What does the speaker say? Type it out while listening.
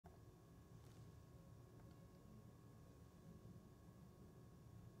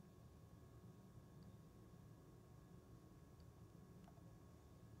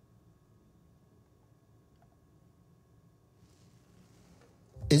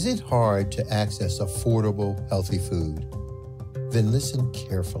Is it hard to access affordable, healthy food? Then listen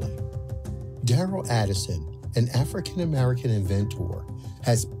carefully. Daryl Addison, an African-American inventor,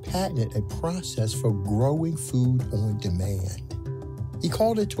 has patented a process for growing food on demand. He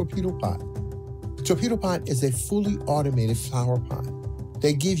called it Torpedo Pot. Torpedo Pot is a fully automated flower pot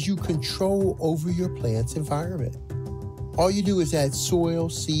that gives you control over your plant's environment. All you do is add soil,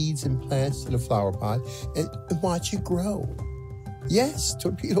 seeds, and plants to the flower pot and watch it grow. Yes,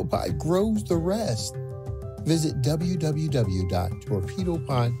 Torpedo Pot grows the rest. Visit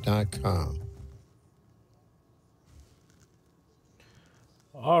www.torpedopot.com.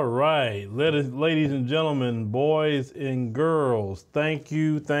 All right, ladies and gentlemen, boys and girls, thank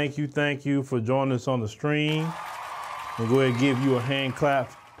you for joining us on the stream. We'll go ahead and give you a hand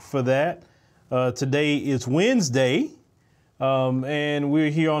clap for that. Today is Wednesday, and we're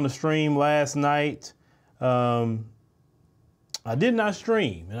here on the stream last night. I did not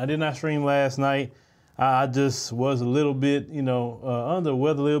stream last night. I just was a little bit, under the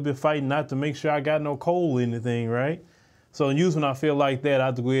weather, a little bit fighting not to make sure I got no cold or anything, right? So usually when I feel like that, I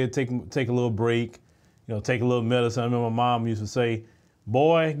have to go ahead and take a little break, take a little medicine. I remember my mom used to say,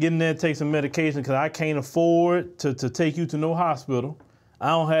 boy, get in there and take some medication because I can't afford to take you to no hospital. I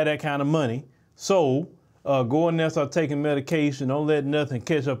don't have that kind of money. So go in there and start taking medication. Don't let nothing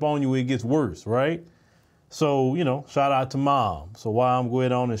catch up on you when it gets worse, right? So, shout out to Mom. So while I'm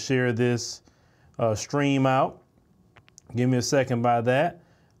going on and share this stream out, give me a second by that.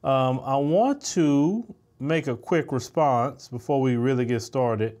 I want to make a quick response before we really get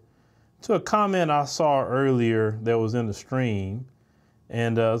started to a comment I saw earlier that was in the stream.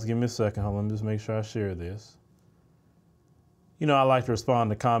 And let's give me a second. Hold on, just make sure I share this. I like to respond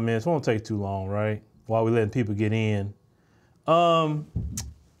to comments. It won't take too long, right? While we're letting people get in.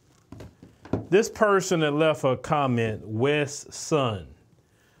 This person that left a comment, Wes Sun.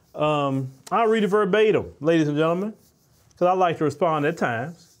 I'll read it verbatim, ladies and gentlemen, because I like to respond at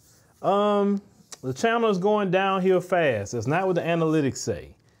times. The channel is going downhill fast. It's not what the analytics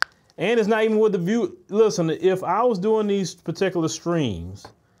say. And it's not even what the view. Listen, if I was doing these particular streams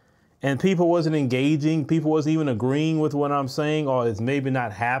and people wasn't engaging, people wasn't even agreeing with what I'm saying, or it's maybe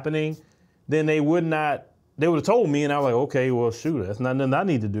not happening, then they would have told me, and I was like, okay, well, shoot, that's not nothing I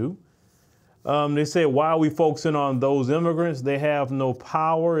need to do. They said, why are we focusing on those immigrants? They have no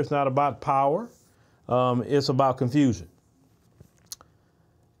power. It's not about power. It's about confusion.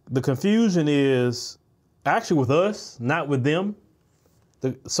 The confusion is actually with us, not with them.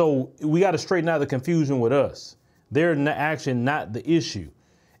 So we got to straighten out the confusion with us. They're actually not the issue.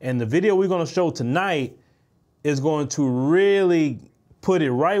 And the video we're going to show tonight is going to really put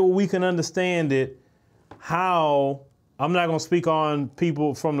it right where we can understand it, how I'm not going to speak on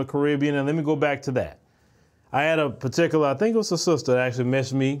people from the Caribbean. And let me go back to that. I had a particular, I think it was a sister that actually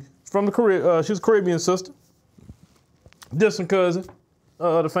messaged me from the Caribbean. She's a Caribbean sister, distant cousin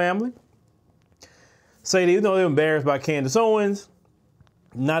of the family. Say they're embarrassed by Candace Owens.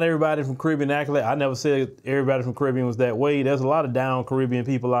 Not everybody from Caribbean act like. I never said everybody from Caribbean was that way. There's a lot of down Caribbean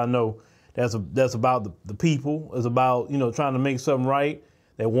people I know. That's about the people. It's about trying to make something right.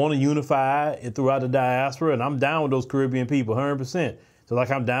 They want to unify it throughout the diaspora, and I'm down with those Caribbean people 100%. So like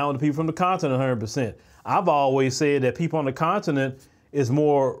I'm down with the people from the continent 100%. I've always said that people on the continent is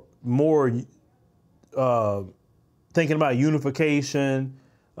more thinking about unification.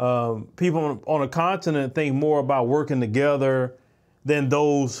 People on the continent think more about working together than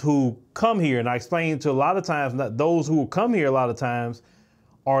those who come here. And I explained to a lot of times that those who come here a lot of times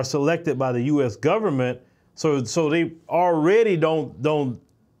are selected by the U.S. government. So they already don't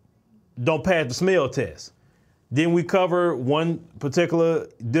pass the smell test. Then we cover one particular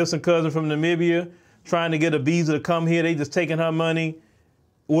distant cousin from Namibia trying to get a visa to come here. They just taking her money,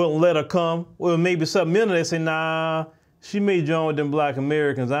 wouldn't let her come. Well, maybe something in there, they say, nah, she may join with them Black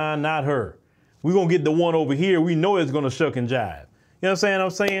Americans. Not her. We're going to get the one over here. We know it's going to shuck and jive. You know what I'm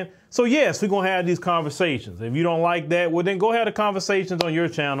saying? So yes, we're going to have these conversations. If you don't like that, well, then go have the conversations on your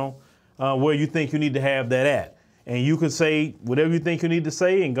channel where you think you need to have that at. And you can say whatever you think you need to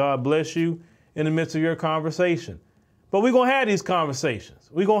say, and God bless you in the midst of your conversation. But we're going to have these conversations.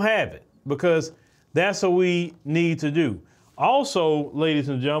 We're going to have it because that's what we need to do. Also, ladies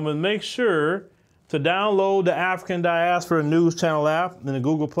and gentlemen, make sure to download the African Diaspora News Channel app in the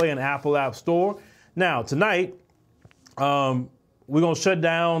Google Play and Apple App Store. Now, tonight, we're going to shut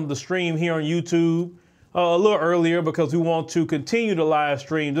down the stream here on YouTube a little earlier because we want to continue the live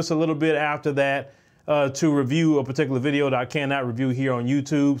stream just a little bit after that to review a particular video that I cannot review here on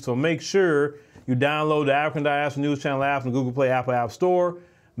YouTube. So make sure you download the African Diaspora News Channel app from the Google Play Apple App Store.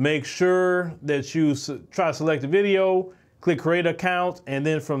 Make sure that you try to select the video, click create account, and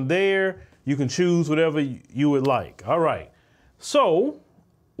then from there, you can choose whatever you would like. All right. So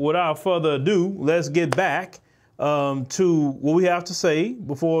without further ado, let's get back to what we have to say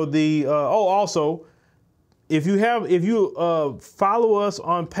before the, also, if you follow us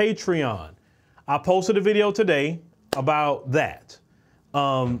on Patreon, I posted a video today about that.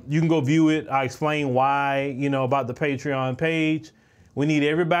 You can go view it. I explain why, about the Patreon page. We need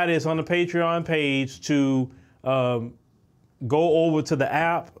everybody that's on the Patreon page to go over to the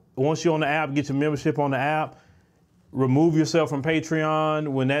app. Once you're on the app, get your membership on the app. Remove yourself from Patreon.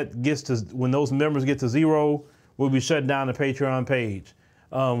 When those members get to 0, we'll be shutting down the Patreon page.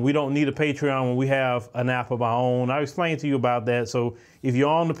 We don't need a Patreon when we have an app of our own. I'll explain to you about that. So if you're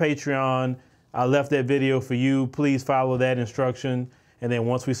on the Patreon, I left that video for you. Please follow that instruction. And then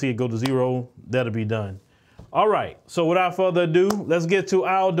once we see it go to 0, that'll be done. All right. So without further ado, let's get to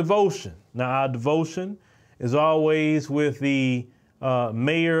our devotion. Now, our devotion is always with the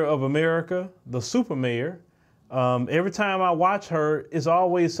mayor of America, the super mayor. Every time I watch her, it's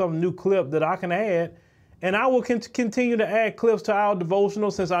always some new clip that I can add. And I will continue to add clips to our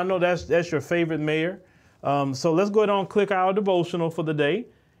devotional since I know that's your favorite mayor. So let's go ahead and click our devotional for the day.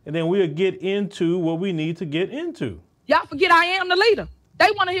 And then we'll get into what we need to get into. Y'all forget I am the leader. They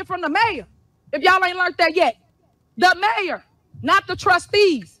want to hear from the mayor. If y'all ain't learned that yet. The mayor, not the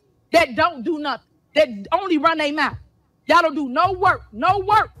trustees that don't do nothing, that only run their mouth. Y'all don't do no work, no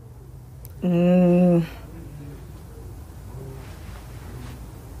work.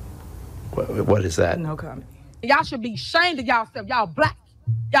 What is that? No comment. Y'all should be ashamed of y'allself. Y'all black.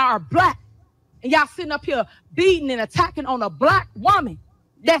 Y'all are black. And y'all sitting up here beating and attacking on a black woman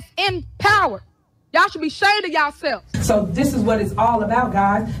that's in power. Y'all should be ashamed of yourselves. So this is what it's all about,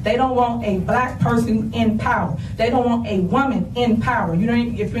 guys. They don't want a black person in power. They don't want a woman in power. You know,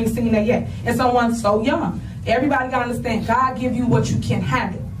 if you ain't seen that yet. And someone so young. Everybody got to understand, God give you what you can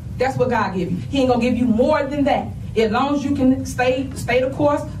handle. That's what God give you. He ain't going to give you more than that. As long as you can stay the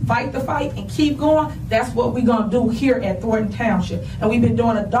course, fight the fight, and keep going, that's what we're going to do here at Thornton Township. And we've been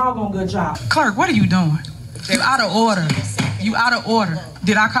doing a doggone good job. Clerk, what are you doing? You out of order. You out of order.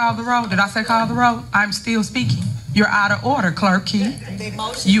 Did I call the roll? Did I say call the roll? I'm still speaking. You're out of order, Clerk Key.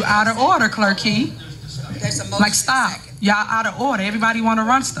 You out of order, Clerk Key. Like, stop. Y'all out of order. Everybody want to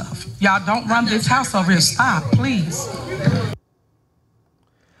run stuff. Y'all don't run this house over here. Stop, please.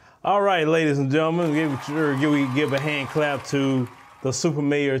 All right, ladies and gentlemen, give a hand clap to the Super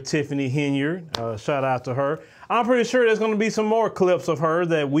Mayor Tiffany Henyard. Shout out to her. I'm pretty sure there's going to be some more clips of her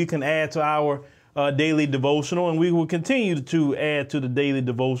that we can add to our daily devotional, and we will continue to add to the daily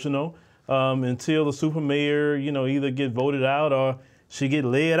devotional until the Super Mayor, either get voted out or she get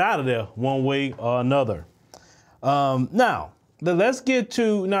led out of there one way or another. Now, let's get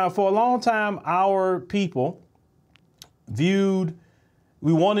to, for a long time, our people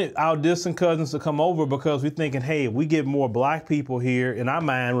we wanted our distant cousins to come over because we're thinking, hey, if we get more black people here, in our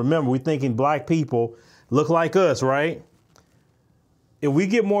mind, remember, we're thinking black people look like us, right? If we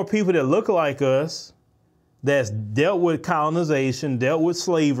get more people that look like us, that's dealt with colonization, dealt with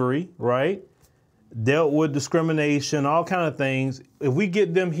slavery, right? Dealt with discrimination, all kind of things. If we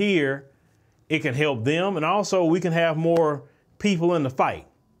get them here, it can help them. And also we can have more people in the fight.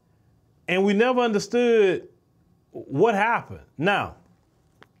 And we never understood what happened. Now,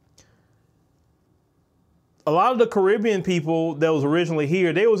 a lot of the Caribbean people that was originally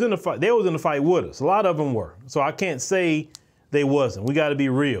here, they was in the fight with us. A lot of them were. So I can't say they wasn't. We got to be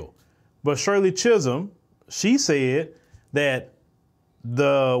real. But Shirley Chisholm, she said that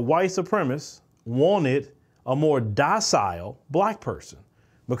the white supremacists wanted a more docile black person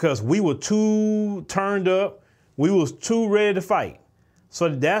because we were too turned up. We was too ready to fight. So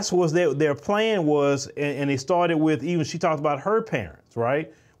that's what their plan was. And they started with, even she talked about her parents,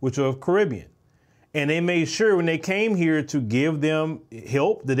 right, which are Caribbean. And they made sure when they came here to give them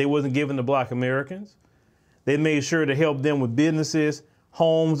help that they wasn't giving the black Americans. They made sure to help them with businesses,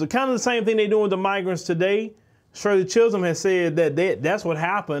 homes, kind of the same thing they do with the migrants today. Shirley Chisholm has said that that's what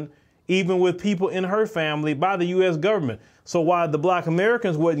happened even with people in her family by the U.S. government. So while the black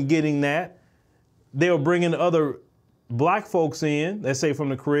Americans wasn't getting that, they were bringing other black folks in, let's say from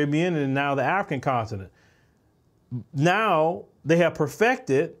the Caribbean and now the African continent. Now they have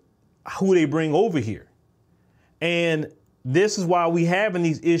perfected who they bring over here. And this is why we having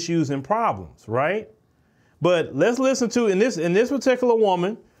these issues and problems, right? But let's listen to in this particular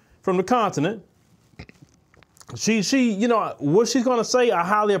woman from the continent. She what she's going to say, I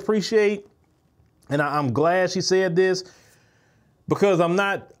highly appreciate. And I'm glad she said this because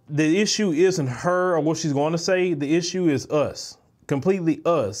the issue isn't her or what she's going to say. The issue is us, completely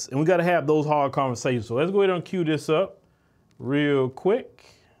us. And we got to have those hard conversations. So let's go ahead and cue this up real quick.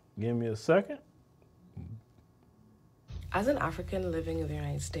 Give me a second. As an African living in the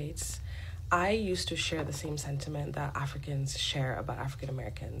United States, I used to share the same sentiment that Africans share about African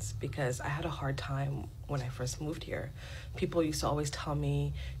Americans because I had a hard time when I first moved here. People used to always tell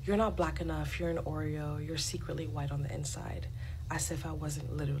me, you're not black enough, you're an Oreo, you're secretly white on the inside, as if I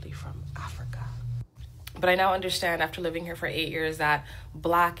wasn't literally from Africa. But I now understand after living here for 8 years that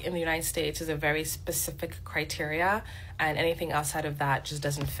black in the United States is a very specific criteria and anything outside of that just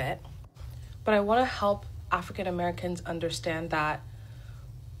doesn't fit. But I want to help African Americans understand that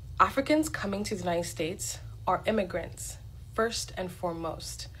Africans coming to the United States are immigrants, first and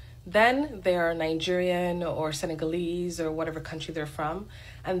foremost. Then they are Nigerian or Senegalese or whatever country they're from.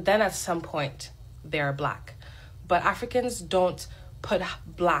 And then at some point, they are black. But Africans don't put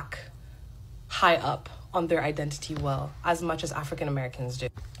black high up on their identity well as much as African Americans do.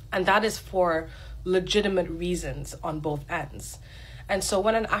 And that is for legitimate reasons on both ends. And so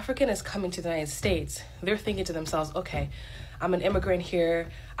when an African is coming to the United States, they're thinking to themselves, okay, I'm an immigrant here.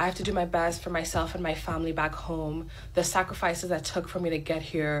 I have to do my best for myself and my family back home. The sacrifices that took for me to get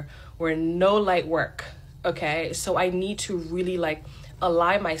here were no light work, okay? So I need to really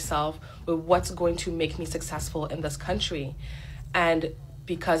align myself with what's going to make me successful in this country. And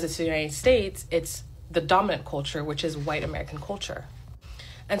because it's the United States, it's the dominant culture, which is white American culture.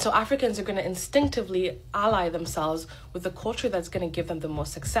 And so Africans are going to instinctively ally themselves with the culture that's going to give them the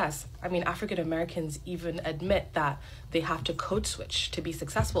most success. I mean, African Americans even admit that they have to code switch to be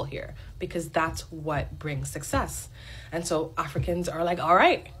successful here because that's what brings success. And so Africans are like, all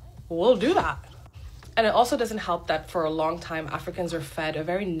right, we'll do that. And it also doesn't help that for a long time, Africans are fed a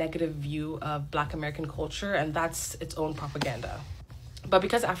very negative view of Black American culture, and that's its own propaganda. But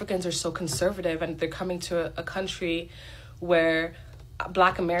because Africans are so conservative and they're coming to a country where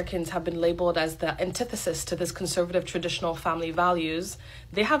Black Americans have been labeled as the antithesis to this conservative traditional family values,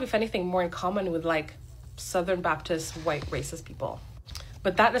 they have, if anything, more in common with Southern Baptist white racist people.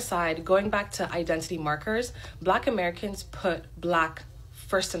 But that aside, going back to identity markers, Black Americans put Black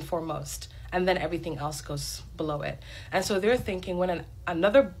first and foremost, and then everything else goes below it. And so they're thinking when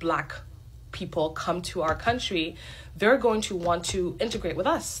another Black people come to our country, they're going to want to integrate with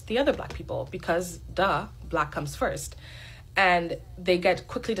us, the other Black people, because Black comes first. And they get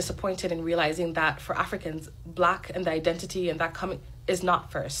quickly disappointed in realizing that for Africans, Black and the identity and that coming is not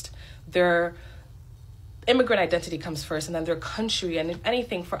first. Their immigrant identity comes first, and then their country. And if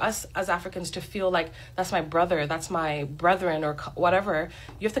anything, for us as Africans to feel like that's my brother, that's my brethren, or whatever,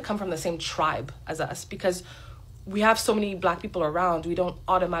 you have to come from the same tribe as us, because we have so many Black people around, we don't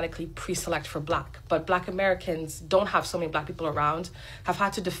automatically pre-select for Black. But Black Americans don't have so many Black people around, have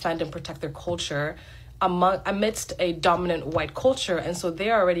had to defend and protect their culture amidst a dominant white culture, and so they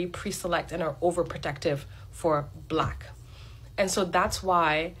already pre-select and are overprotective for Black. And so that's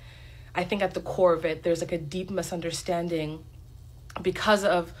why I think at the core of it, there's a deep misunderstanding because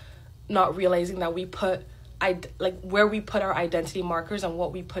of not realizing that we put where we put our identity markers and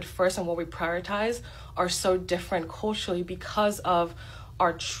what we put first and what we prioritize are so different culturally because of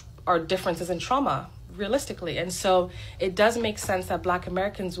our differences in trauma, realistically. And so it does make sense that Black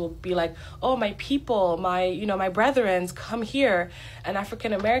Americans will be like, oh, my people, my brethren come here, and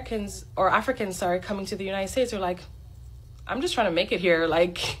African Americans or Africans, coming to the United States are like, I'm just trying to make it here.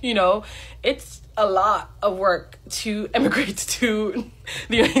 It's a lot of work to immigrate to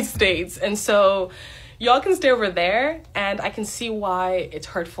the United States. And so y'all can stay over there, and I can see why it's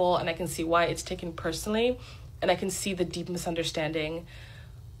hurtful, and I can see why it's taken personally, and I can see the deep misunderstanding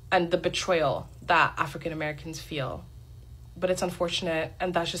and the betrayal that African Americans feel. But it's unfortunate,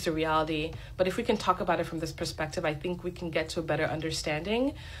 and that's just a reality. But if we can talk about it from this perspective, I think we can get to a better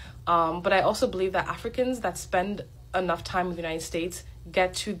understanding. But I also believe that Africans that spend enough time in the United States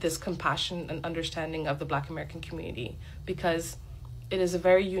get to this compassion and understanding of the Black American community, because it is a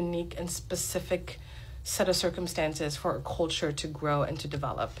very unique and specific set of circumstances for a culture to grow and to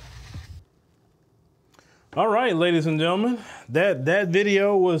develop. All right, ladies and gentlemen, that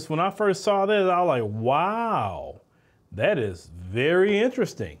video was, when I first saw that, I was like, wow, that is very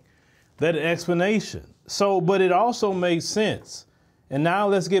interesting, that explanation. So, but it also makes sense. And now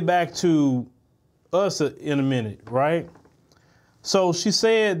let's get back to us in a minute, right? So she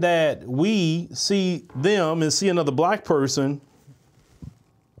said that we see them and see another Black person,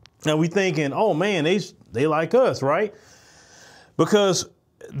 and we thinking, oh man, they like us, right? Because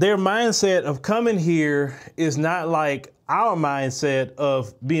their mindset of coming here is not like our mindset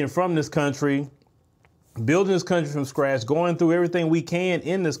of being from this country, building this country from scratch, going through everything we can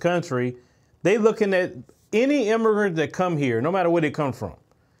in this country. They looking at any immigrant that come here, no matter where they come from.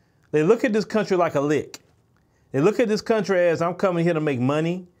 They look at this country like a lick. They look at this country as I'm coming here to make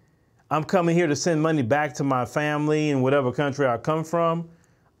money. I'm coming here to send money back to my family in whatever country I come from.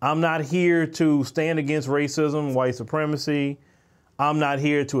 I'm not here to stand against racism, white supremacy. I'm not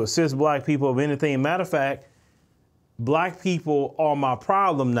here to assist black people of anything. Matter of fact, black people are my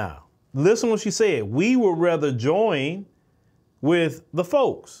problem now. Listen to what she said. We would rather join with the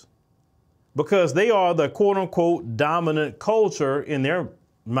folks because they are the quote unquote dominant culture in their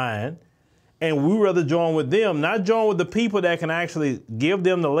mind. And we rather join with them, not join with the people that can actually give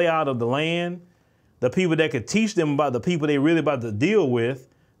them the layout of the land, the people that could teach them about the people they really about to deal with.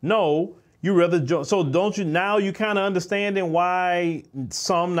 No, you rather join. So don't you, now you kind of understanding why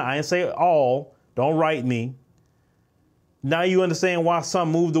some, I ain't say all, don't write me. Now you understand why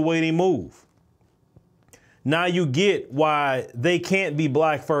some move the way they move. Now you get why they can't be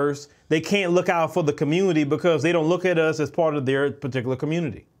black first. They can't look out for the community because they don't look at us as part of their particular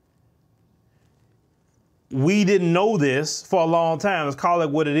community. We didn't know this for a long time. Let's call it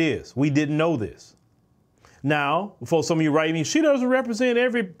what it is. We didn't know this. Now, before some of you write me, she doesn't represent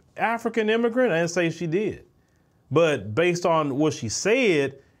every African immigrant. I didn't say she did. But based on what she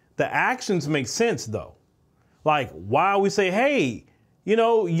said, the actions make sense, though. Like, why we say, hey, you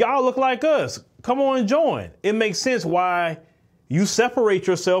know, y'all look like us. Come on and join. It makes sense why you separate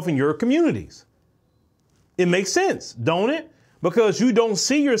yourself in your communities. It makes sense, don't it? Because you don't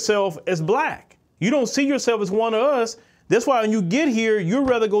see yourself as black. You don't see yourself as one of us. That's why when you get here, you'd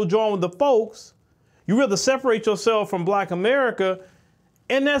rather go join with the folks. You rather separate yourself from Black America,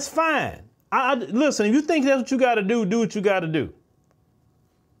 and that's fine. Listen, if you think that's what you got to do what you got to do.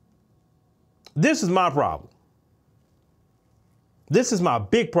 This is my problem. This is my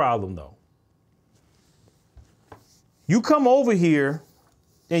big problem, though. You come over here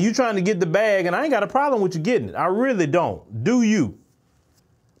and you trying to get the bag, and I ain't got a problem with you getting it. I really don't. Do you?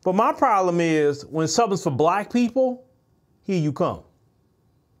 But my problem is when something's for black people, here you come.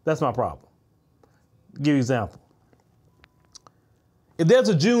 That's my problem. Give you an example. If there's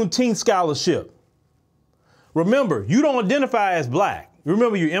a Juneteenth scholarship, remember, you don't identify as black.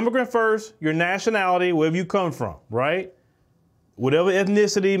 Remember, you're immigrant first, your nationality, wherever you come from, right? Whatever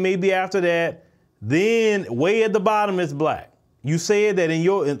ethnicity may be after that, then way at the bottom is black. You said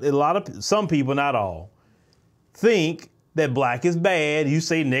that some people, not all, think that black is bad. You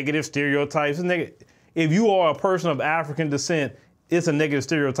say negative stereotypes. If you are a person of African descent, it's a negative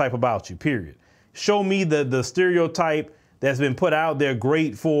stereotype about you, period. Show me the stereotype that's been put out there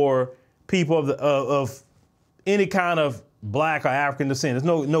great for people of any kind of black or African descent.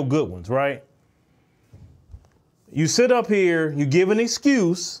 There's no good ones, right? You sit up here, you give an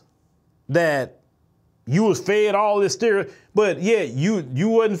excuse that you was fed all this stereotype, but yeah, you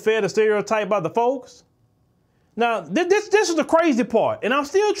wasn't fed a stereotype by the folks. Now, this is the crazy part, and I'm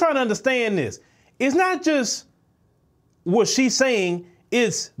still trying to understand this. It's not just what she's saying,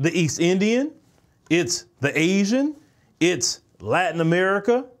 it's the East Indian, it's the Asian, it's Latin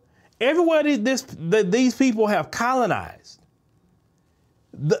America. Everywhere these people have colonized.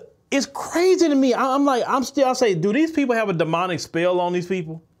 It's crazy to me. I say, do these people have a demonic spell on these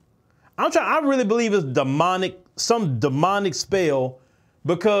people? I really believe it's some demonic spell,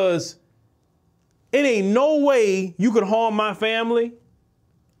 because it ain't no way you could harm my family,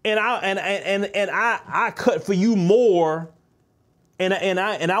 and I cut for you more, and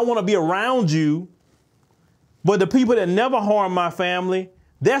I want to be around you, but the people that never harm my family,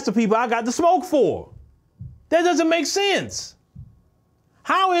 that's the people I got to smoke for. That doesn't make sense.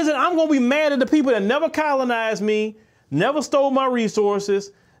 How is it I'm going to be mad at the people that never colonized me, never stole my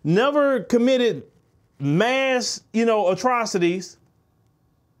resources, never committed mass, atrocities,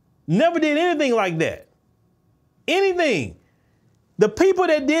 never did anything like that. Anything. The people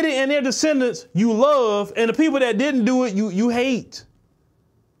that did it and their descendants, you love, and the people that didn't do it, you hate.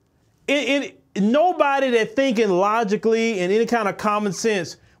 Nobody that thinking logically and any kind of common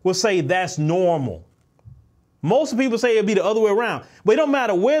sense will say that's normal. Most people say it'd be the other way around. But it don't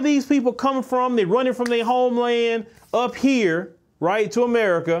matter where these people come from. They're running from their homeland up here, right, to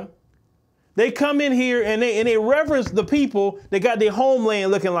America. They come in here and they reverence the people that got their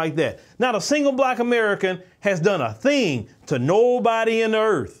homeland looking like that. Not a single black American has done a thing to nobody in the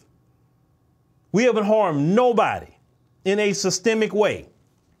earth. We haven't harmed nobody in a systemic way.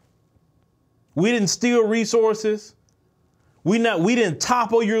 We didn't steal resources. We didn't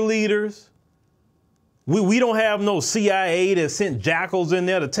topple your leaders. We don't have no CIA that sent jackals in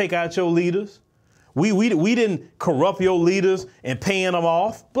there to take out your leaders. We didn't corrupt your leaders and paying them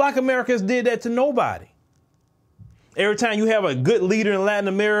off. Black Americans did that to nobody. Every time you have a good leader in Latin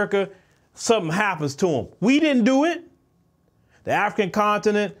America, something happens to them. We didn't do it. The African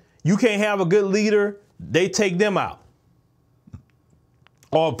continent, you can't have a good leader. they take them out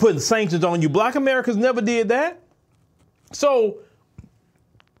or putting sanctions on you. Black Americans never did that. So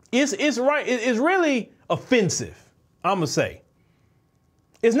it's really offensive, I'm going to say.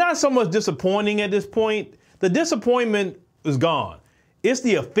 It's not so much disappointing at this point. The disappointment is gone. It's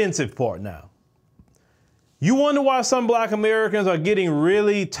the offensive part now. You wonder why some Black Americans are getting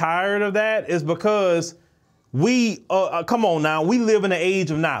really tired of that? It's because come on now, we live in an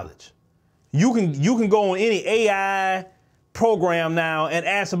age of knowledge. You can go on any AI program now and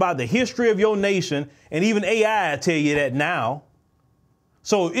ask about the history of your nation, and even AI tell you that now.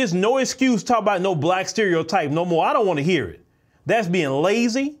 So it's no excuse to talk about no black stereotype no more. I don't want to hear it. That's being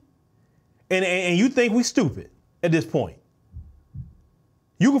lazy, and you think we stupid at this point.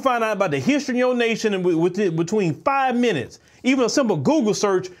 You can find out about the history of your nation in between 5 minutes. Even a simple Google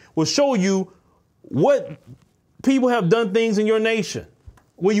search will show you what people have done things in your nation,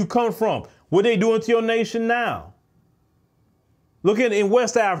 where you come from, what they doing to your nation now. Look at in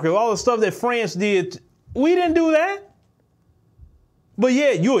West Africa, all the stuff that France did. We didn't do that. But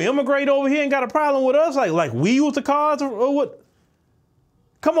yet you immigrate over here and got a problem with us, like we use the cause or what?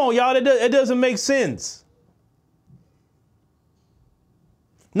 Come on, y'all, it doesn't make sense.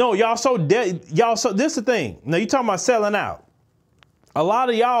 No, y'all so this is the thing. Now you talking about selling out. A lot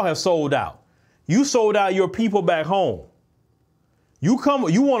of y'all have sold out. You sold out your people back home. You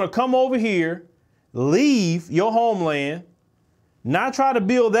want to come over here, leave your homeland, not try to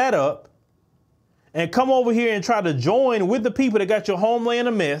build that up, and come over here and try to join with the people that got your homeland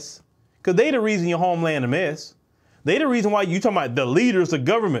a mess, because they the reason your homeland a mess. They the reason why you talking about the leaders of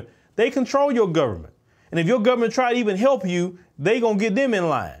government. They control your government. And if your government try to even help you, they gonna get them in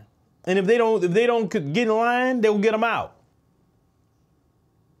line. And if they don't get in line, they will get them out.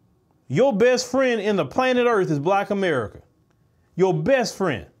 Your best friend in the planet Earth is Black America. Your best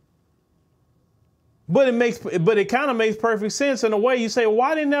friend. But it kind of makes perfect sense in a way. You say,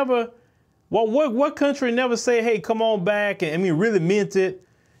 why they never? Well, what country never say, hey, come on back, and really meant it.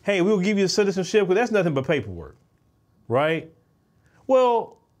 Hey, we'll give you citizenship, because that's nothing but paperwork, right?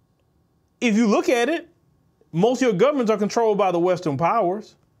 Well, if you look at it, most of your governments are controlled by the Western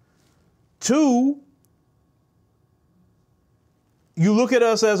powers. 2, you look at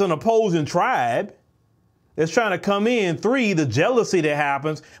us as an opposing tribe that's trying to come in. 3, the jealousy that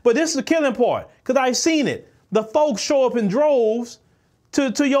happens. But this is the killing part, because I've seen it. The folks show up in droves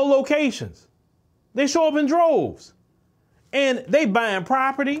to your locations. They show up in droves. And they buying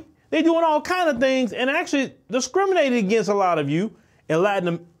property. They doing all kind of things and actually discriminating against a lot of you in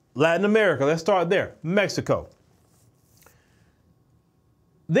Latin America. Let's start there. Mexico.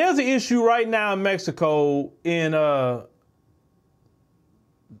 There's an issue right now in Mexico in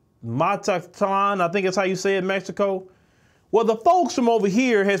Mazatlan, I think that's how you say it, Mexico. Well, the folks from over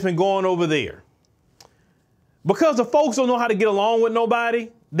here has been going over there. Because the folks don't know how to get along with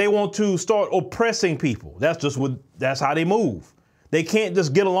nobody, they want to start oppressing people. That's how they move. They can't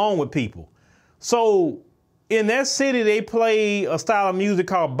just get along with people. So in that city, they play a style of music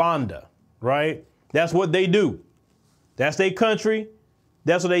called banda, right? That's what they do. That's their country.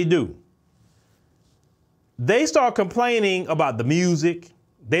 That's what they do. They start complaining about the music.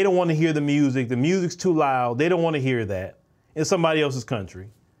 They don't want to hear the music. The music's too loud. They don't want to hear that in somebody else's country.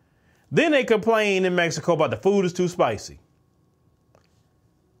 Then they complain in Mexico about the food is too spicy.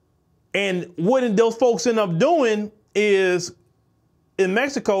 And what those folks end up doing is, in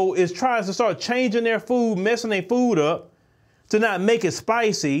Mexico, is tries to start changing their food, messing their food up to not make it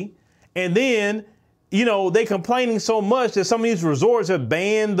spicy. And then, they complaining so much that some of these resorts have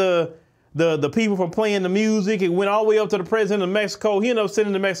banned the people from playing the music. It went all the way up to the president of Mexico. He ended up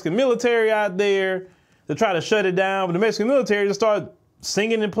sending the Mexican military out there to try to shut it down. But the Mexican military just started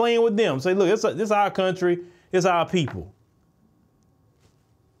singing and playing with them. Say, look, this is our country. It's our people.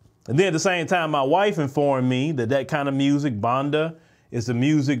 And then at the same time, my wife informed me that kind of music, banda, is the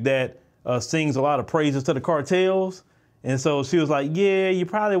music that sings a lot of praises to the cartels. And so she was like, yeah, you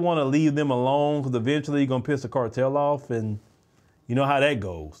probably want to leave them alone, because eventually you're going to piss the cartel off. And you know how that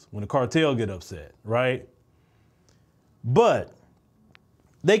goes when the cartel get upset, right? But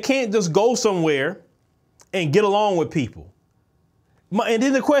they can't just go somewhere and get along with people. And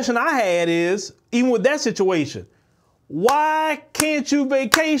then the question I had is, even with that situation, why can't you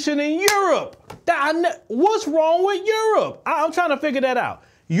vacation in Europe? What's wrong with Europe? I'm trying to figure that out.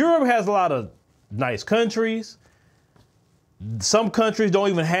 Europe has a lot of nice countries. Some countries don't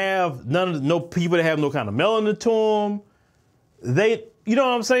even have no people that have no kind of melanin to them. You know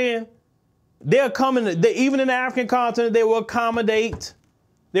what I'm saying? They're coming, even in the African continent, they will accommodate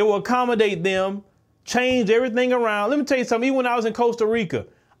them, change everything around. Let me tell you something, even when I was in Costa Rica,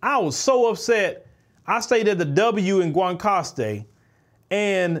 I was so upset. I stayed at the W in Guanacaste,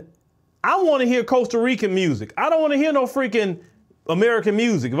 and I want to hear Costa Rican music. I don't want to hear no freaking American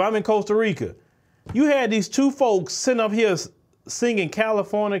music if I'm in Costa Rica. You had these two folks sitting up here singing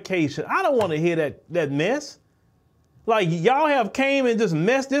Californication. I don't want to hear that mess. Like, y'all have came and just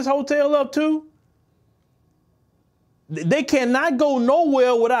messed this hotel up too? They cannot go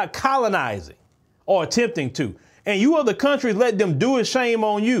nowhere without colonizing or attempting to. And you other countries let them do it, shame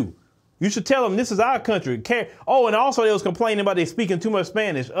on you. You should tell them this is our country. Oh, and also they was complaining about they speaking too much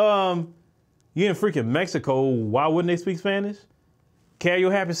Spanish. You in freaking Mexico, why wouldn't they speak Spanish? Carry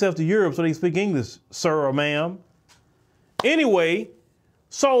your happy self to Europe so they speak English, sir or ma'am. Anyway,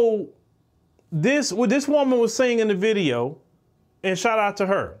 so what this woman was saying in the video, and shout out to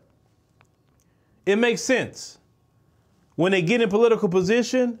her, it makes sense. When they get in political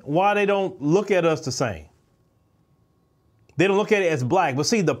position, why they don't look at us the same. They don't look at it as black. But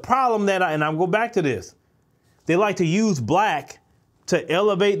see, the problem and I'm going to go back to this, they like to use black to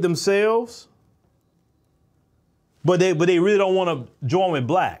elevate themselves, but they really don't want to join with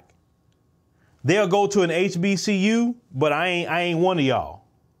black. They'll go to an HBCU, but I ain't one of y'all.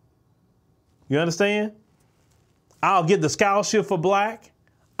 You understand? I'll get the scholarship for black.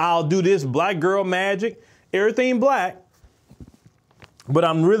 I'll do this black girl magic, everything black. But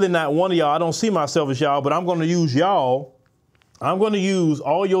I'm really not one of y'all. I don't see myself as y'all, but I'm going to use y'all. I'm going to use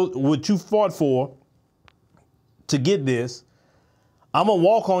all what you fought for to get this. I'm going to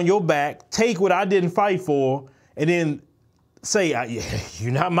walk on your back, take what I didn't fight for, and then say,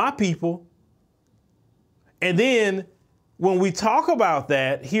 you're not my people. And then when we talk about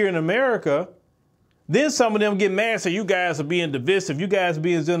that here in America, then some of them get mad and say, you guys are being divisive. You guys are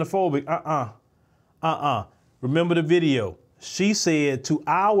being xenophobic. Remember the video. She said, to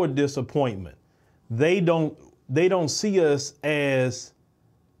our disappointment, they don't see us as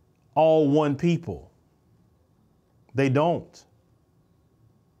all one people. They don't.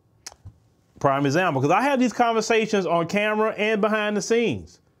 Prime example, because I have these conversations on camera and behind the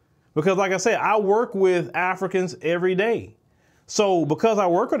scenes. Because like I said, I work with Africans every day. So because I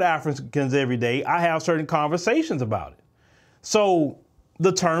work with Africans every day, I have certain conversations about it. So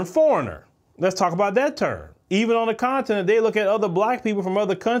the term foreigner, let's talk about that term. Even on the continent, they look at other black people from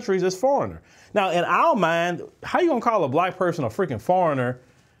other countries as foreigner. Now, in our mind, how you gonna call a black person a freaking foreigner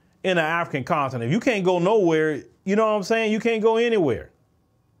in the African continent? If you can't go nowhere, you know what I'm saying? You can't go anywhere.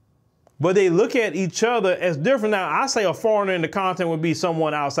 But they look at each other as different. Now, I say a foreigner in the continent would be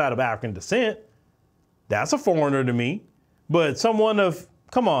someone outside of African descent. That's a foreigner to me. But someone of,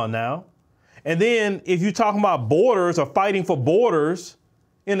 come on now. And then if you're talking about borders or fighting for borders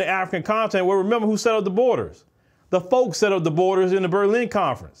in the African continent, well, remember who set up the borders? The folks set up the borders in the Berlin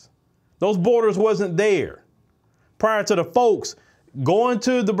Conference. Those borders wasn't there. Prior to the folks going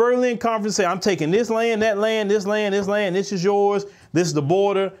to the Berlin Conference, say, I'm taking this land, that land, this land, this land, this is yours, this is the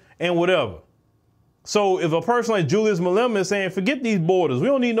border, and whatever. So if a person like Julius Malema is saying, forget these borders, we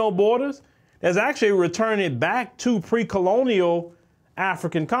don't need no borders, that's actually returning it back to pre-colonial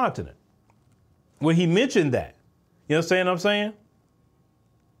African continent. When he mentioned that, you understand what I'm saying?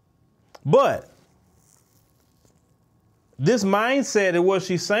 But this mindset of what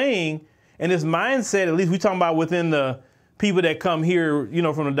she's saying, and this mindset, at least we're talking about within the people that come here, you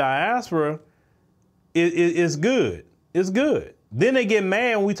know, from the diaspora, is good. It's good. Then they get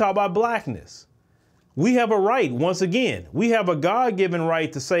mad when we talk about blackness. We have a right, once again, we have a God-given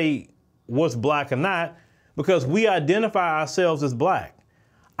right to say what's black or not, because we identify ourselves as black.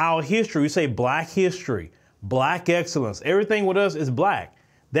 Our history, we say black history, black excellence, everything with us is black.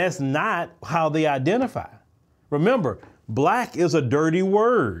 That's not how they identify. Remember, black is a dirty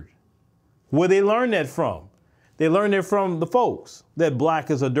word. Where they learn that from? They learned it from the folks, that black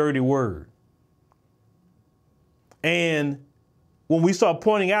is a dirty word. And when we start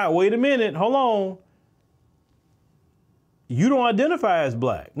pointing out, wait a minute, hold on, you don't identify as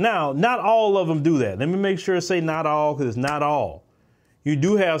black. Now, not all of them do that. Let me make sure to say not all, because it's not all. You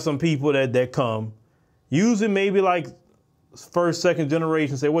do have some people that come, usually maybe like first, second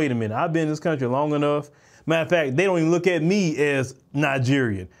generation, say, wait a minute, I've been in this country long enough. Matter of fact, they don't even look at me as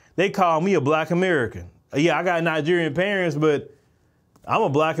Nigerian. They call me a black American. Yeah, I got Nigerian parents, but I'm a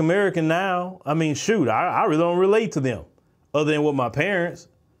black American now. I mean, shoot, I really don't relate to them other than with my parents.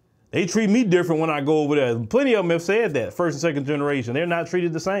 They treat me different when I go over there. Plenty of them have said that, first and second generation. They're not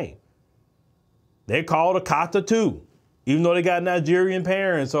treated the same. They're called a Kata too, even though they got Nigerian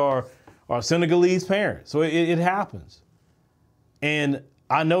parents or Senegalese parents. So it happens. And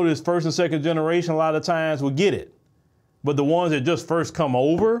I notice first and second generation a lot of times will get it. But the ones that just first come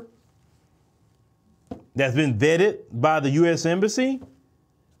over, that's been vetted by the U.S. Embassy,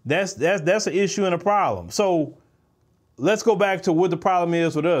 That's an issue and a problem. So let's go back to what the problem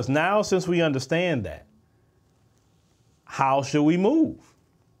is with us. Now, since we understand that, how should we move?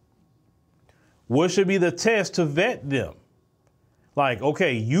 What should be the test to vet them? Like,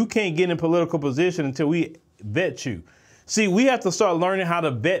 okay, you can't get in political position until we vet you. See, we have to start learning how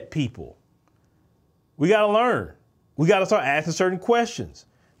to vet people. We got to learn. We got to start asking certain questions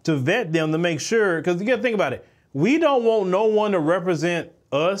to vet them to make sure, because you got to think about it. We don't want no one to represent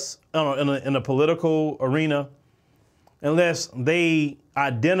us in a political arena unless they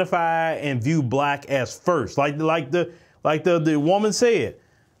identify and view black as first. Like the woman said,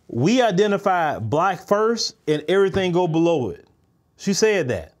 we identify black first and everything go below it. She said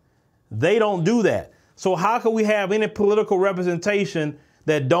that. They don't do that. So how can we have any political representation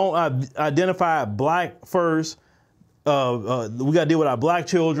that don't identify black first? We got to deal with our black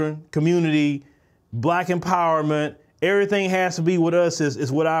children, community, black empowerment. Everything has to be with us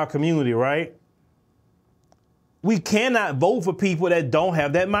is with our community, right? We cannot vote for people that don't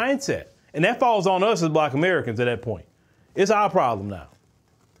have that mindset. And that falls on us as black Americans at that point. It's our problem now.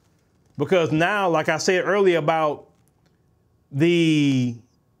 Because now, like I said earlier about the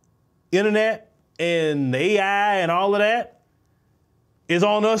internet and the AI and all of that, is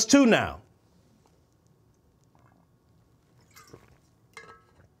on us too now.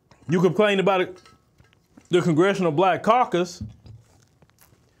 You complain about it, the Congressional Black Caucus,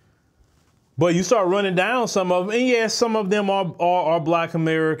 but you start running down some of them, and yes, some of them are black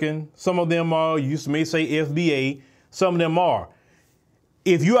American, some of them are, you may say FBA, some of them are.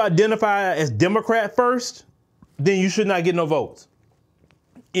 If you identify as Democrat first, then you should not get no votes.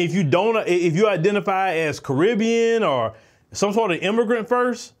 If you identify as Caribbean or some sort of immigrant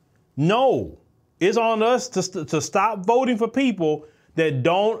first, no. It's on us to stop voting for people that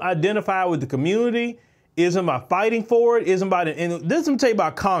don't identify with the community, isn't about fighting for it, isn't about it. And this, let me tell you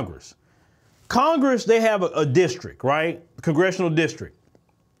about Congress. Congress, they have a district, right? Congressional district.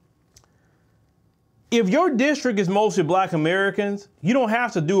 If your district is mostly black Americans, you don't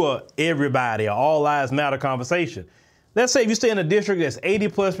have to do a everybody or all lives matter conversation. Let's say if you stay in a district that's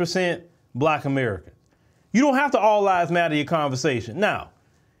 80+% black Americans. You don't have to all lives matter your conversation. Now,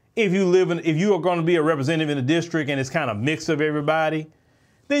 if you are going to be a representative in a district and it's kind of mix of everybody,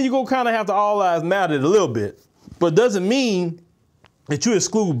 then you're going to kind of have to all lives matter it a little bit. But doesn't mean that you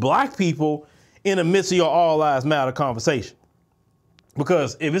exclude black people in the midst of your all lives matter conversation.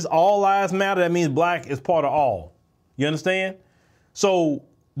 Because if it's all lives matter, that means black is part of all. You understand? So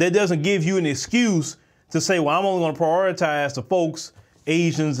that doesn't give you an excuse to say, well, I'm only going to prioritize the folks,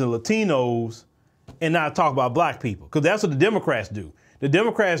 Asians and Latinos, and not talk about black people. Because that's what the Democrats do. The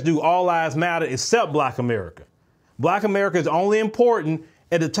Democrats do all lives matter except black America. Black America is only important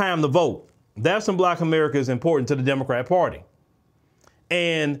at the time to vote. That's when black America is important to the Democrat Party.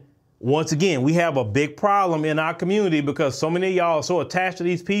 And once again, we have a big problem in our community because so many of y'all are so attached to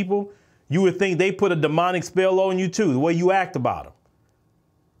these people, you would think they put a demonic spell on you too, the way you act about them.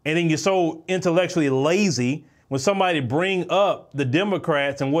 And then you're so intellectually lazy when somebody bring up the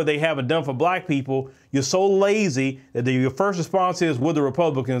Democrats and what they haven't done for black people, you're so lazy that your first response is what the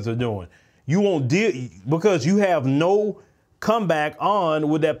Republicans are doing. You won't deal because you have no comeback on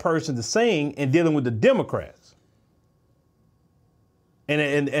what that person is saying and dealing with the Democrats.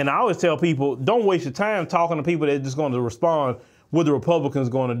 And I always tell people, don't waste your time talking to people that are just going to respond what the Republicans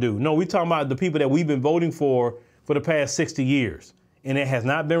are going to do. No, we're talking about the people that we've been voting for the past 60 years, and it has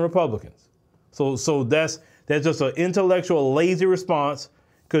not been Republicans. So that's just an intellectual, lazy response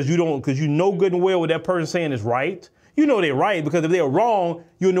because you know good and well what that person saying is right. You know they're right because if they're wrong,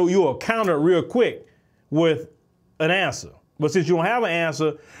 you'll counter real quick with an answer. But since you don't have an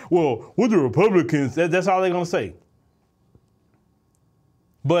answer, well, what the Republicans, that's all they're going to say.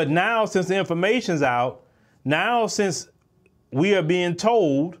 But now, since the information's out, now since we are being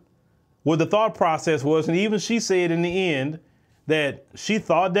told what the thought process was, and even she said in the end that she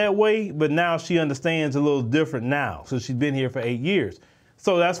thought that way, but now she understands a little different now. So she's been here for 8 years.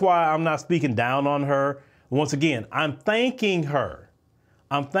 So that's why I'm not speaking down on her. Once again, I'm thanking her.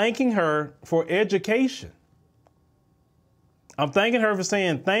 I'm thanking her for education. I'm thanking her for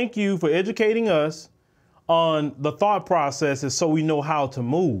saying, thank you for educating us on the thought processes so we know how to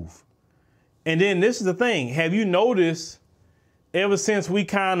move. And then this is the thing. Have you noticed ever since we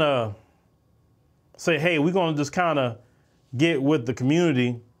kind of say, hey, we're going to just kind of get with the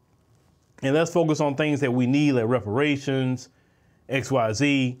community and let's focus on things that we need, like reparations,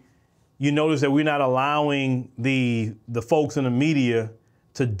 XYZ, you notice that we're not allowing the folks in the media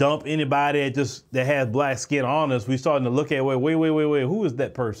to dump anybody that has black skin on us. We're starting to look at, wait, who is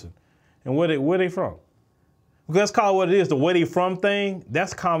that person? And where they from? Let's call it what it is, the where they from thing,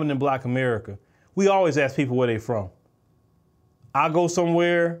 that's common in Black America. We always ask people where they from. I go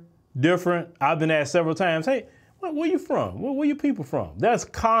somewhere different. I've been asked several times, hey, where you from? Where you people from? That's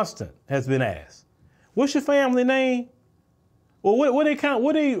constant, has been asked. What's your family name? Well, where they come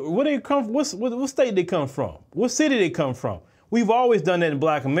from? What state they come from? What city they come from? We've always done that in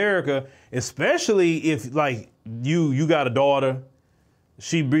Black America, especially if like you got a daughter,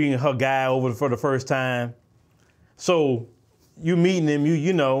 she bringing her guy over for the first time. So you meeting him,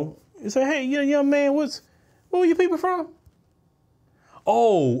 you say, hey, young man, where you people from?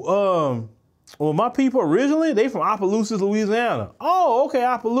 Oh, well, my people originally, they from Opelousas, Louisiana. Oh, okay,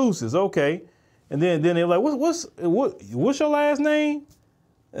 Opelousas, okay. And then they're like, what's your last name?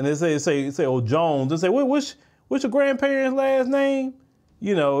 And they say, oh, Jones. They say, what's your grandparents' last name?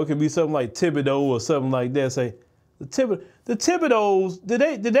 It could be something like Thibodeau or something like that. Say, the Thibodeaus,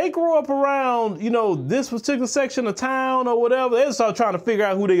 did they grow up around, this particular section of town or whatever? They start trying to figure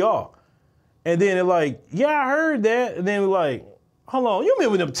out who they are. And then they're like, yeah, I heard that. And then we're like, hold on, you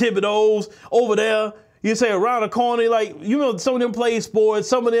remember them Thibodeaus over there? You say around the corner, like, some of them play sports,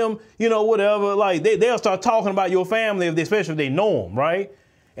 some of them, whatever. Like, they'll start talking about your family, especially if they know them, right?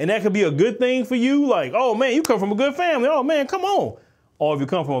 And that could be a good thing for you. Like, oh, man, you come from a good family. Oh, man, come on. Or if you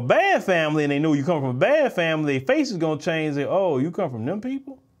come from a bad family and they know you come from a bad family, their face is going to change. Say, oh, you come from them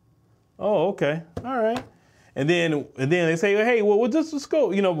people? Oh, okay. All right. And then they say, hey, well, just go.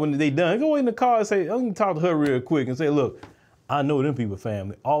 When they done, go in the car and say, I'm going to talk to her real quick and say, look, I know them people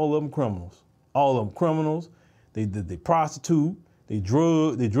family. All of them criminals. All of them criminals. They prostitute. They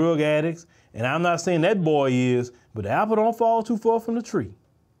drug addicts. And I'm not saying that boy is, but the apple don't fall too far from the tree.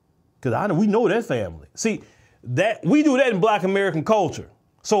 Because we know that family. See, that we do that in Black American culture.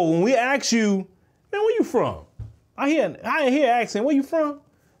 So when we ask you, man, where you from? I hear accent, where you from?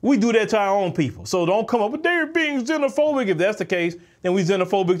 We do that to our own people. So don't come up with they're being xenophobic. If that's the case, then we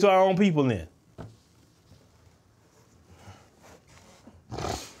xenophobic to our own people then.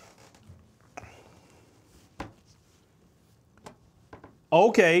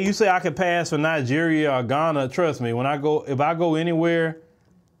 Okay, you say I could pass for Nigeria or Ghana. Trust me, if I go anywhere,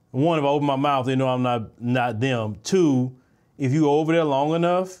 one, if I open my mouth, they know I'm not them. Two, if you go over there long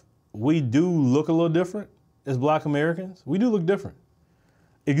enough, we do look a little different as Black Americans. We do look different.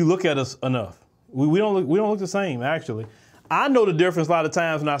 If you look at us enough, we don't look the same, actually. I know the difference a lot of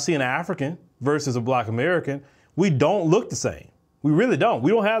times when I see an African versus a Black American. We don't look the same. We really don't.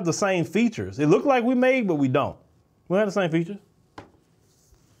 We don't have the same features. It look like we made, but we don't. We don't have the same features.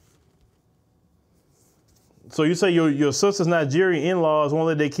 So you say your sister's Nigerian in-laws won't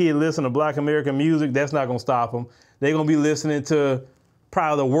let their kid listen to Black American music. That's not going to stop them. They're going to be listening to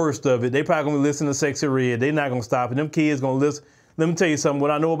probably the worst of it. They probably going to be listening to Sexy Red. They're not going to stop it. Them kids going to listen. Let me tell you something.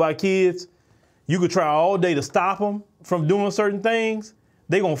 What I know about kids, you could try all day to stop them from doing certain things.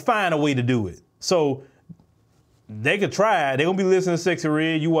 They're going to find a way to do it. So they could try. They're going to be listening to Sexy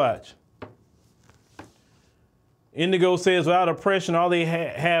Red. You watch. Indigo says, without oppression, all they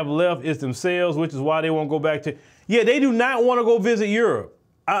have left is themselves, which is why they won't go back to. Yeah, they do not want to go visit Europe.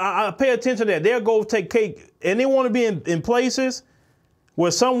 I pay attention to that. They'll go take cake, and they want to be in places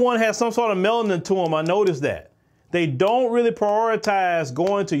where someone has some sort of melanin to them. I noticed that. They don't really prioritize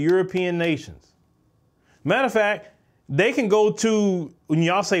going to European nations. Matter of fact, they can go to, when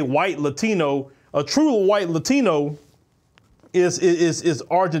y'all say white Latino, a true white Latino is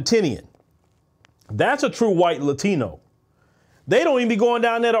Argentinian. That's a true white Latino. They don't even be going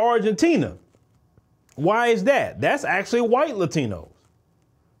down there to Argentina. Why is that? That's actually white Latinos.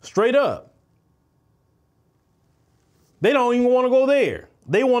 Straight up. They don't even want to go there.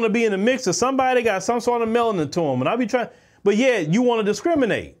 They want to be in the mix of somebody got some sort of melanin to them. And I be trying, but yeah, you want to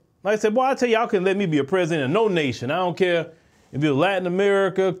discriminate. Like I said, boy, I tell y'all can let me be a president of no nation. I don't care if you're Latin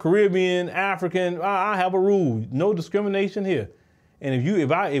America, Caribbean, African. I have a rule. No discrimination here. And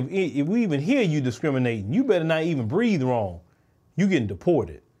if we even hear you discriminating, you better not even breathe wrong. You getting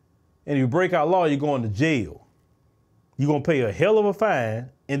deported. And if you break our law, you're going to jail. You're going to pay a hell of a fine,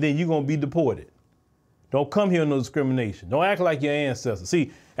 and then you're going to be deported. Don't come here with no discrimination. Don't act like your ancestors.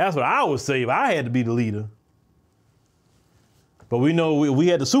 See, that's what I would say if I had to be the leader. But we know we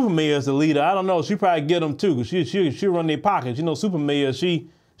had the super mayor as the leader. I don't know. She probably get them too, because she run their pockets. You know, super mayor, she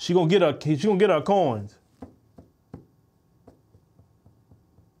gonna get her coins.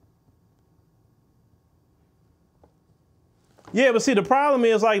 Yeah, but see, the problem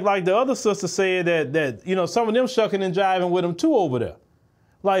is like the other sister said that you know, some of them shucking and jiving with them too over there.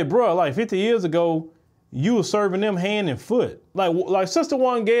 Like, bro, like 50 years ago, you were serving them hand and foot. Like Sister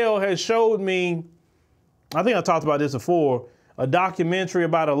One Gail has showed me, I think I talked about this before, a documentary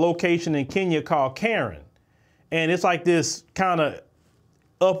about a location in Kenya called Karen. and it's like this kind of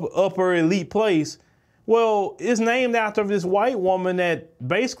upper elite place. Well, it's named after this white woman that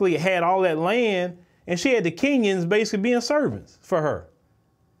basically had all that land, and she had the Kenyans basically being servants for her.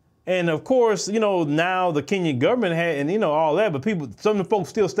 And of course, you know, now the Kenyan government had, and you know, all that, but some of the folks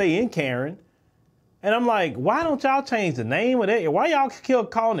still stay in Karen. And I'm like, why don't y'all change the name of that? Why y'all still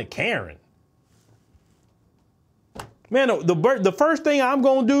calling it Karen? Man, the first thing I'm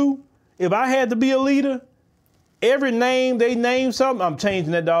going to do, if I had to be a leader, every name they name something, I'm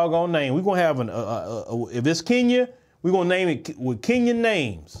changing that doggone name. We're going to have if it's Kenya, we're going to name it with Kenyan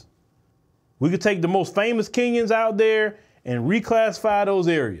names. We could take the most famous Kenyans out there and reclassify those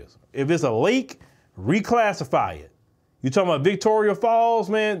areas. If it's a lake, reclassify it. You talking about Victoria Falls,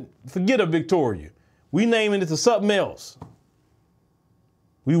 man, forget a Victoria. We naming it to something else.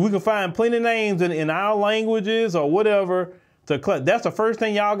 We can find plenty of names in our languages or whatever. That's the first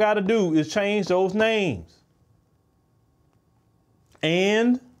thing y'all got to do is change those names.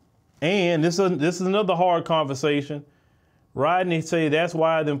 And this is another hard conversation. Rodney say that's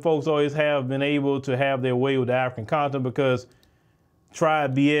why them folks always have been able to have their way with the African continent, because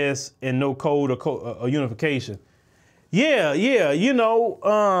tribe BS and no code or unification. Yeah, you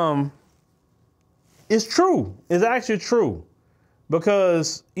know, it's true. It's actually true.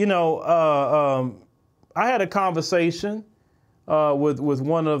 Because, you know, I had a conversation with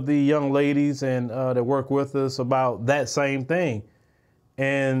one of the young ladies and that work with us about that same thing.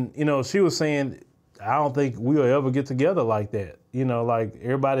 And, you know, she was saying, I don't think we'll ever get together like that. You know, like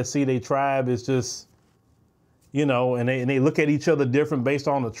everybody see their tribe is just, you know, and they look at each other different based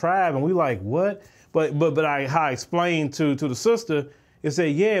on the tribe. And we like, what? But how I explained to the sister, it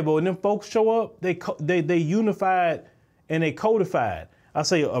said, yeah, but when them folks show up, they unified and they codified. I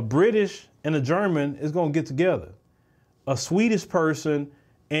say a British and a German is going to get together. A Swedish person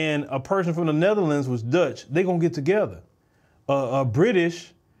and a person from the Netherlands was Dutch. They're going to get together. A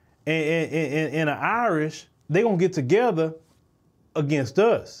British and an Irish, they're going to get together against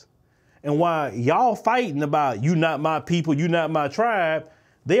us. And while y'all fighting about you not my people, you not my tribe,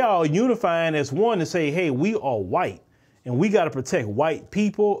 they all unifying as one to say, hey, we are white and we got to protect white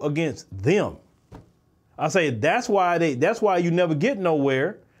people against them. I say that's why you never get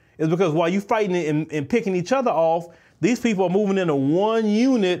nowhere, is because while you fighting and picking each other off, these people are moving into one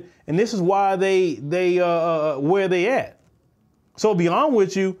unit, and this is why they where they at. So beyond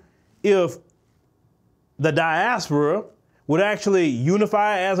with you, if the diaspora would actually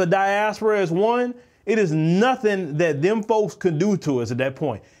unify as a diaspora as one, it is nothing that them folks could do to us at that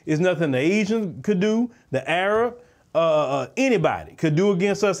point. It's nothing the Asian could do, the Arab, anybody could do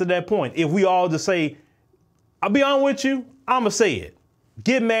against us at that point. If we all just say, I'll be on with you, I'ma say it.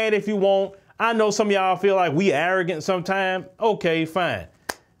 Get mad if you want. I know some of y'all feel like we arrogant sometimes. Okay, fine.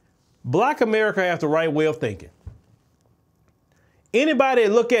 Black America has the right way of thinking. Anybody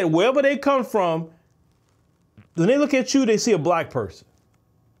that look at wherever they come from, when they look at you, they see a black person.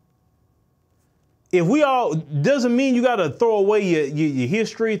 If we all, doesn't mean you got to throw away your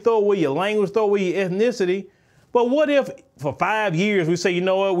history, throw away your language, throw away your ethnicity. But what if for 5 years we say, you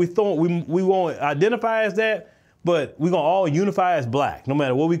know what, we won't identify as that, but we're going to all unify as black, no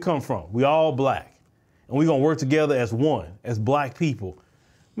matter where we come from. We all black. And we're going to work together as one, as black people.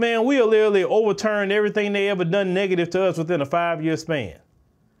 Man, we'll literally overturn everything they ever done negative to us within a 5-year span.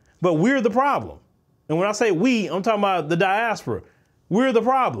 But we're the problem. And when I say we, I'm talking about the diaspora. We're the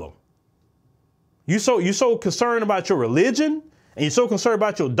problem. You're so concerned about your religion, and you're so concerned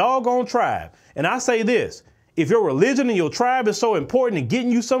about your doggone tribe. And I say this, if your religion and your tribe is so important in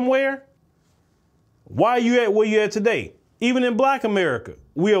getting you somewhere, why are you at where you're at today? Even in Black America,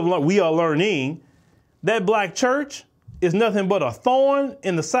 we are learning that black church is nothing but a thorn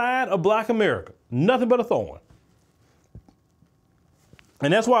in the side of Black America. Nothing but a thorn.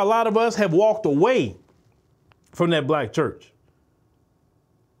 And that's why a lot of us have walked away from that black church.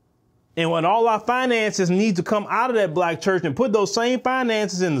 And when all our finances need to come out of that black church and put those same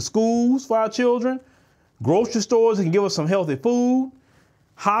finances in the schools for our children, grocery stores that can give us some healthy food,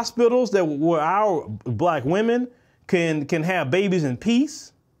 hospitals where our black women can have babies in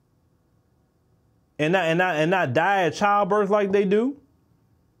peace and not die at childbirth like they do.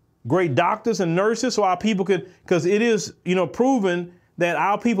 Great doctors and nurses so our people could, because it is, proven that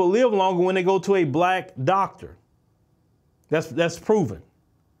our people live longer when they go to a black doctor. That's proven.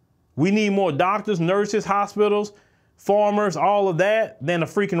 We need more doctors, nurses, hospitals, farmers, all of that than a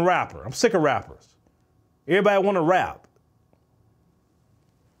freaking rapper. I'm sick of rappers. Everybody want to rap.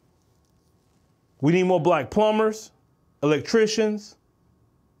 We need more black plumbers, electricians.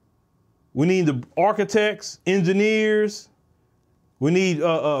 We need the architects, engineers. We need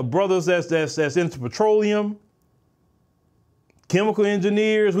brothers that's into petroleum. chemical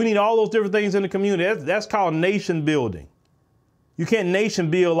engineers. We need all those different things in the community. That's called nation building. You can't nation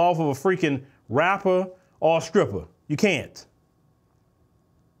build off of a freaking rapper or a stripper. You can't.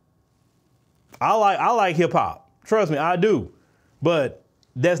 I like hip hop. Trust me, I do. But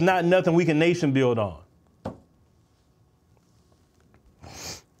that's not nothing we can nation build on.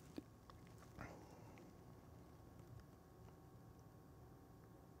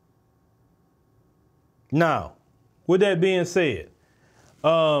 Now, with that being said,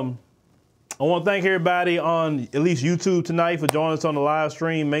 I want to thank everybody on at least YouTube tonight for joining us on the live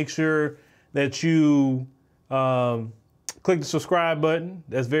stream. Make sure that you click the subscribe button.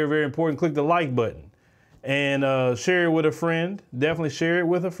 That's very, very important. Click the like button and share it with a friend. Definitely share it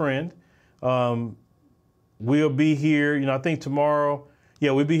with a friend. We'll be here, I think tomorrow.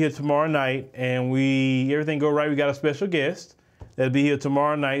 Yeah, we'll be here tomorrow night, and everything go right. We got a special guest that'll be here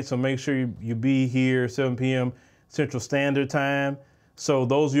tomorrow night. So make sure you be here 7 p.m. Central Standard Time. So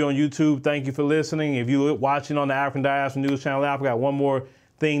those of you on YouTube, thank you for listening. If you're watching on the African Diaspora News Channel app, I got one more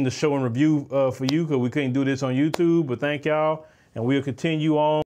thing to show and review for you because we couldn't do this on YouTube. But thank y'all, and we'll continue on.